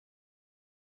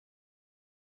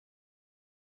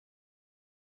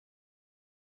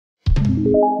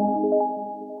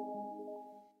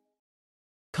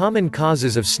Common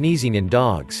causes of sneezing in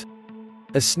dogs.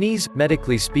 A sneeze,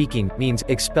 medically speaking, means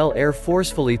expel air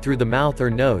forcefully through the mouth or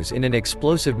nose in an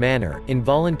explosive manner,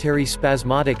 involuntary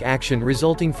spasmodic action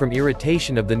resulting from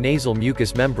irritation of the nasal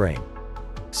mucous membrane.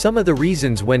 Some of the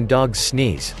reasons when dogs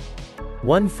sneeze.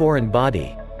 1. Foreign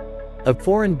body. A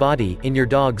foreign body in your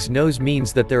dog's nose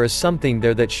means that there is something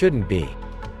there that shouldn't be.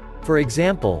 For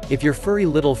example, if your furry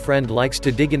little friend likes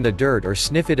to dig in the dirt or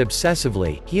sniff it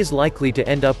obsessively, he is likely to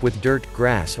end up with dirt,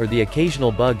 grass, or the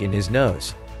occasional bug in his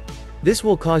nose. This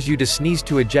will cause you to sneeze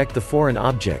to eject the foreign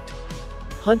object.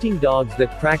 Hunting dogs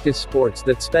that practice sports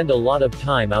that spend a lot of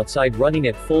time outside running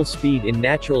at full speed in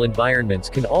natural environments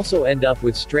can also end up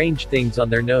with strange things on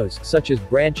their nose, such as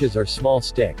branches or small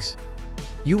sticks.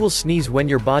 You will sneeze when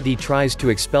your body tries to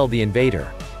expel the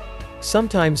invader.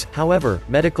 Sometimes, however,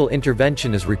 medical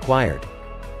intervention is required.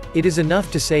 It is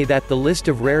enough to say that the list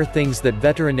of rare things that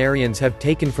veterinarians have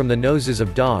taken from the noses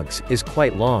of dogs is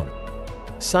quite long.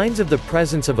 Signs of the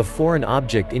presence of a foreign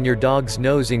object in your dog's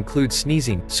nose include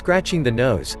sneezing, scratching the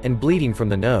nose, and bleeding from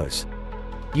the nose.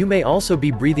 You may also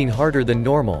be breathing harder than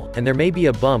normal, and there may be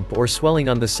a bump or swelling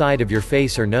on the side of your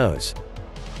face or nose.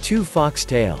 2.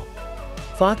 Foxtail.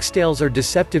 Foxtails are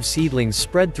deceptive seedlings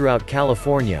spread throughout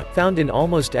California, found in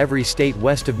almost every state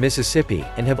west of Mississippi,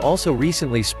 and have also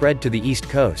recently spread to the East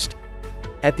Coast.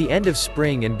 At the end of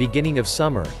spring and beginning of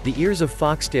summer, the ears of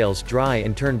foxtails dry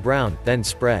and turn brown, then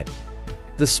spread.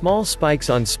 The small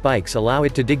spikes on spikes allow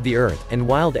it to dig the earth, and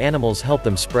wild animals help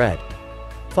them spread.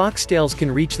 Foxtails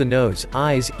can reach the nose,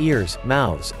 eyes, ears,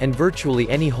 mouths, and virtually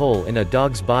any hole in a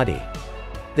dog's body.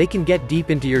 They can get deep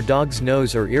into your dog's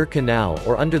nose or ear canal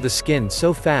or under the skin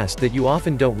so fast that you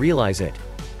often don't realize it.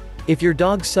 If your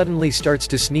dog suddenly starts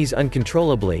to sneeze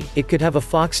uncontrollably, it could have a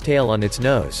foxtail on its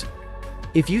nose.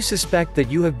 If you suspect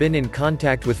that you have been in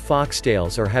contact with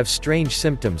foxtails or have strange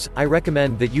symptoms, I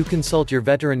recommend that you consult your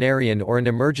veterinarian or an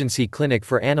emergency clinic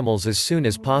for animals as soon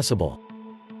as possible.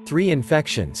 3.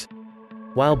 Infections.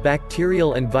 While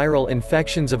bacterial and viral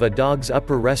infections of a dog's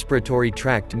upper respiratory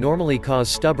tract normally cause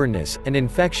stubbornness, an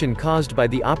infection caused by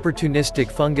the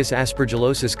opportunistic fungus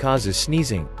aspergillosis causes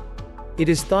sneezing. It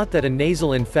is thought that a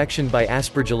nasal infection by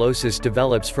aspergillosis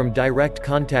develops from direct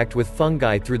contact with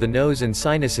fungi through the nose and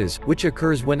sinuses, which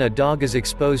occurs when a dog is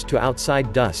exposed to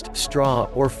outside dust, straw,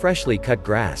 or freshly cut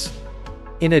grass.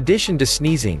 In addition to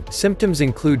sneezing, symptoms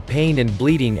include pain and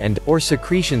bleeding and/or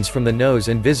secretions from the nose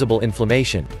and visible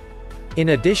inflammation. In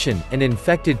addition, an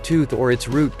infected tooth or its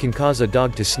root can cause a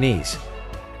dog to sneeze.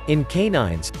 In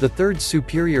canines, the third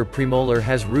superior premolar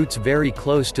has roots very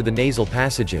close to the nasal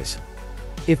passages.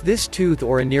 If this tooth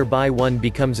or a nearby one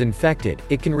becomes infected,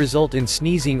 it can result in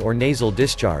sneezing or nasal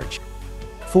discharge.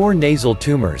 4. Nasal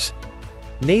tumors.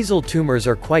 Nasal tumors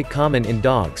are quite common in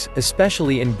dogs,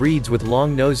 especially in breeds with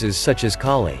long noses such as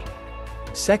Collie.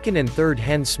 Second and third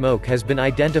hen smoke has been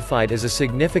identified as a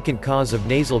significant cause of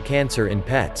nasal cancer in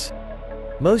pets.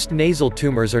 Most nasal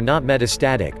tumors are not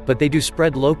metastatic, but they do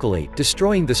spread locally,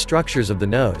 destroying the structures of the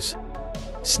nose.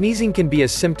 Sneezing can be a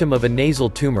symptom of a nasal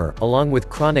tumor, along with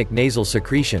chronic nasal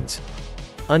secretions.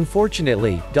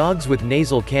 Unfortunately, dogs with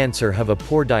nasal cancer have a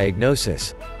poor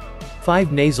diagnosis.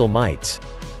 5. Nasal mites.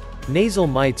 Nasal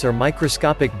mites are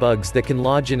microscopic bugs that can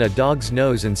lodge in a dog's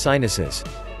nose and sinuses.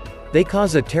 They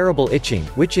cause a terrible itching,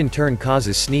 which in turn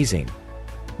causes sneezing.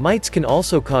 Mites can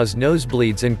also cause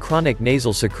nosebleeds and chronic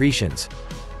nasal secretions.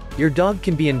 Your dog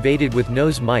can be invaded with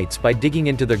nose mites by digging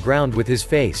into the ground with his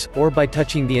face, or by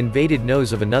touching the invaded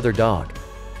nose of another dog.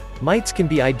 Mites can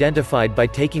be identified by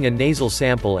taking a nasal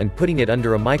sample and putting it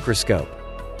under a microscope.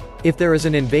 If there is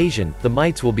an invasion, the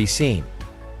mites will be seen.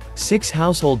 6.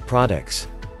 Household products.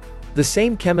 The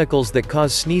same chemicals that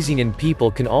cause sneezing in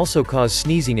people can also cause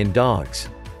sneezing in dogs.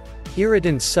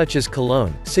 Irritants such as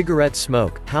cologne, cigarette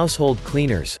smoke, household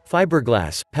cleaners,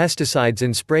 fiberglass, pesticides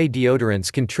and spray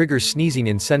deodorants can trigger sneezing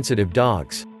in sensitive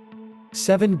dogs.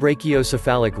 7.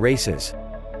 Brachiocephalic races.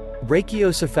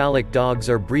 Brachiocephalic dogs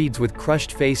are breeds with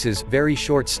crushed faces, very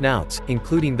short snouts,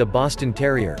 including the Boston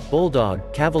Terrier,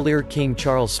 Bulldog, Cavalier King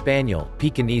Charles Spaniel,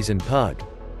 Pekingese and Pug.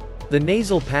 The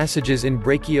nasal passages in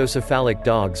brachiocephalic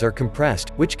dogs are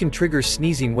compressed, which can trigger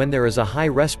sneezing when there is a high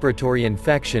respiratory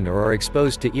infection or are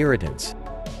exposed to irritants.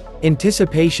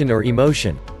 Anticipation or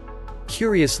emotion.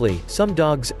 Curiously, some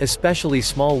dogs, especially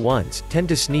small ones, tend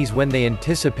to sneeze when they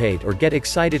anticipate or get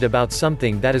excited about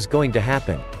something that is going to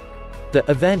happen. The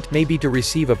event may be to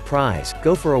receive a prize,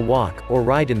 go for a walk, or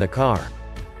ride in the car.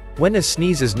 When a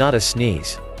sneeze is not a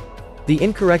sneeze. The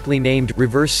incorrectly named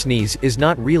reverse sneeze is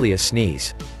not really a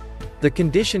sneeze. The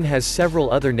condition has several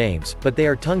other names, but they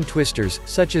are tongue twisters,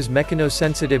 such as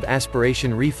mechanosensitive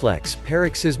aspiration reflex,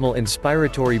 paroxysmal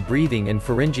inspiratory breathing and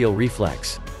pharyngeal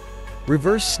reflex.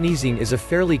 Reverse sneezing is a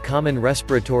fairly common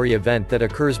respiratory event that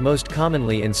occurs most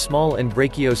commonly in small and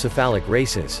brachiocephalic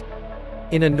races.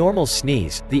 In a normal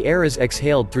sneeze, the air is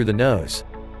exhaled through the nose.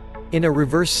 In a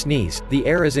reverse sneeze, the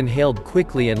air is inhaled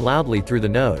quickly and loudly through the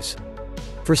nose.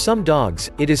 For some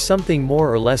dogs, it is something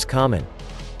more or less common.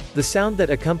 The sound that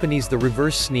accompanies the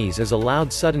reverse sneeze is a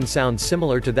loud sudden sound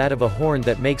similar to that of a horn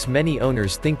that makes many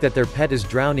owners think that their pet is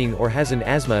drowning or has an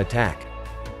asthma attack.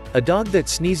 A dog that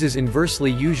sneezes inversely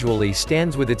usually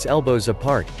stands with its elbows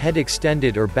apart, head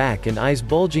extended or back and eyes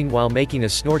bulging while making a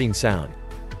snorting sound.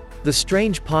 The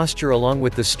strange posture along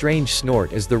with the strange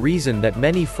snort is the reason that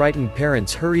many frightened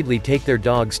parents hurriedly take their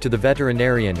dogs to the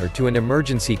veterinarian or to an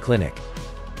emergency clinic.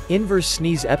 Inverse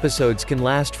sneeze episodes can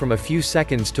last from a few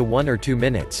seconds to 1 or 2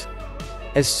 minutes.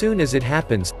 As soon as it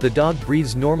happens, the dog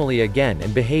breathes normally again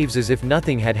and behaves as if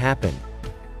nothing had happened.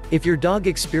 If your dog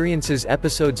experiences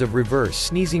episodes of reverse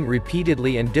sneezing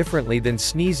repeatedly and differently than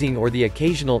sneezing or the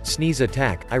occasional sneeze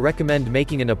attack, I recommend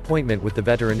making an appointment with the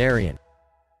veterinarian.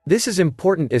 This is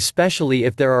important especially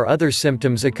if there are other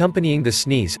symptoms accompanying the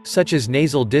sneeze, such as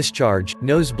nasal discharge,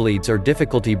 nosebleeds or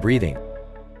difficulty breathing.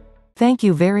 Thank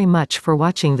you very much for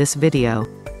watching this video.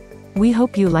 We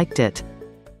hope you liked it.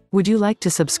 Would you like to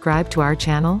subscribe to our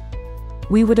channel?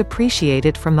 We would appreciate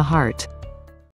it from the heart.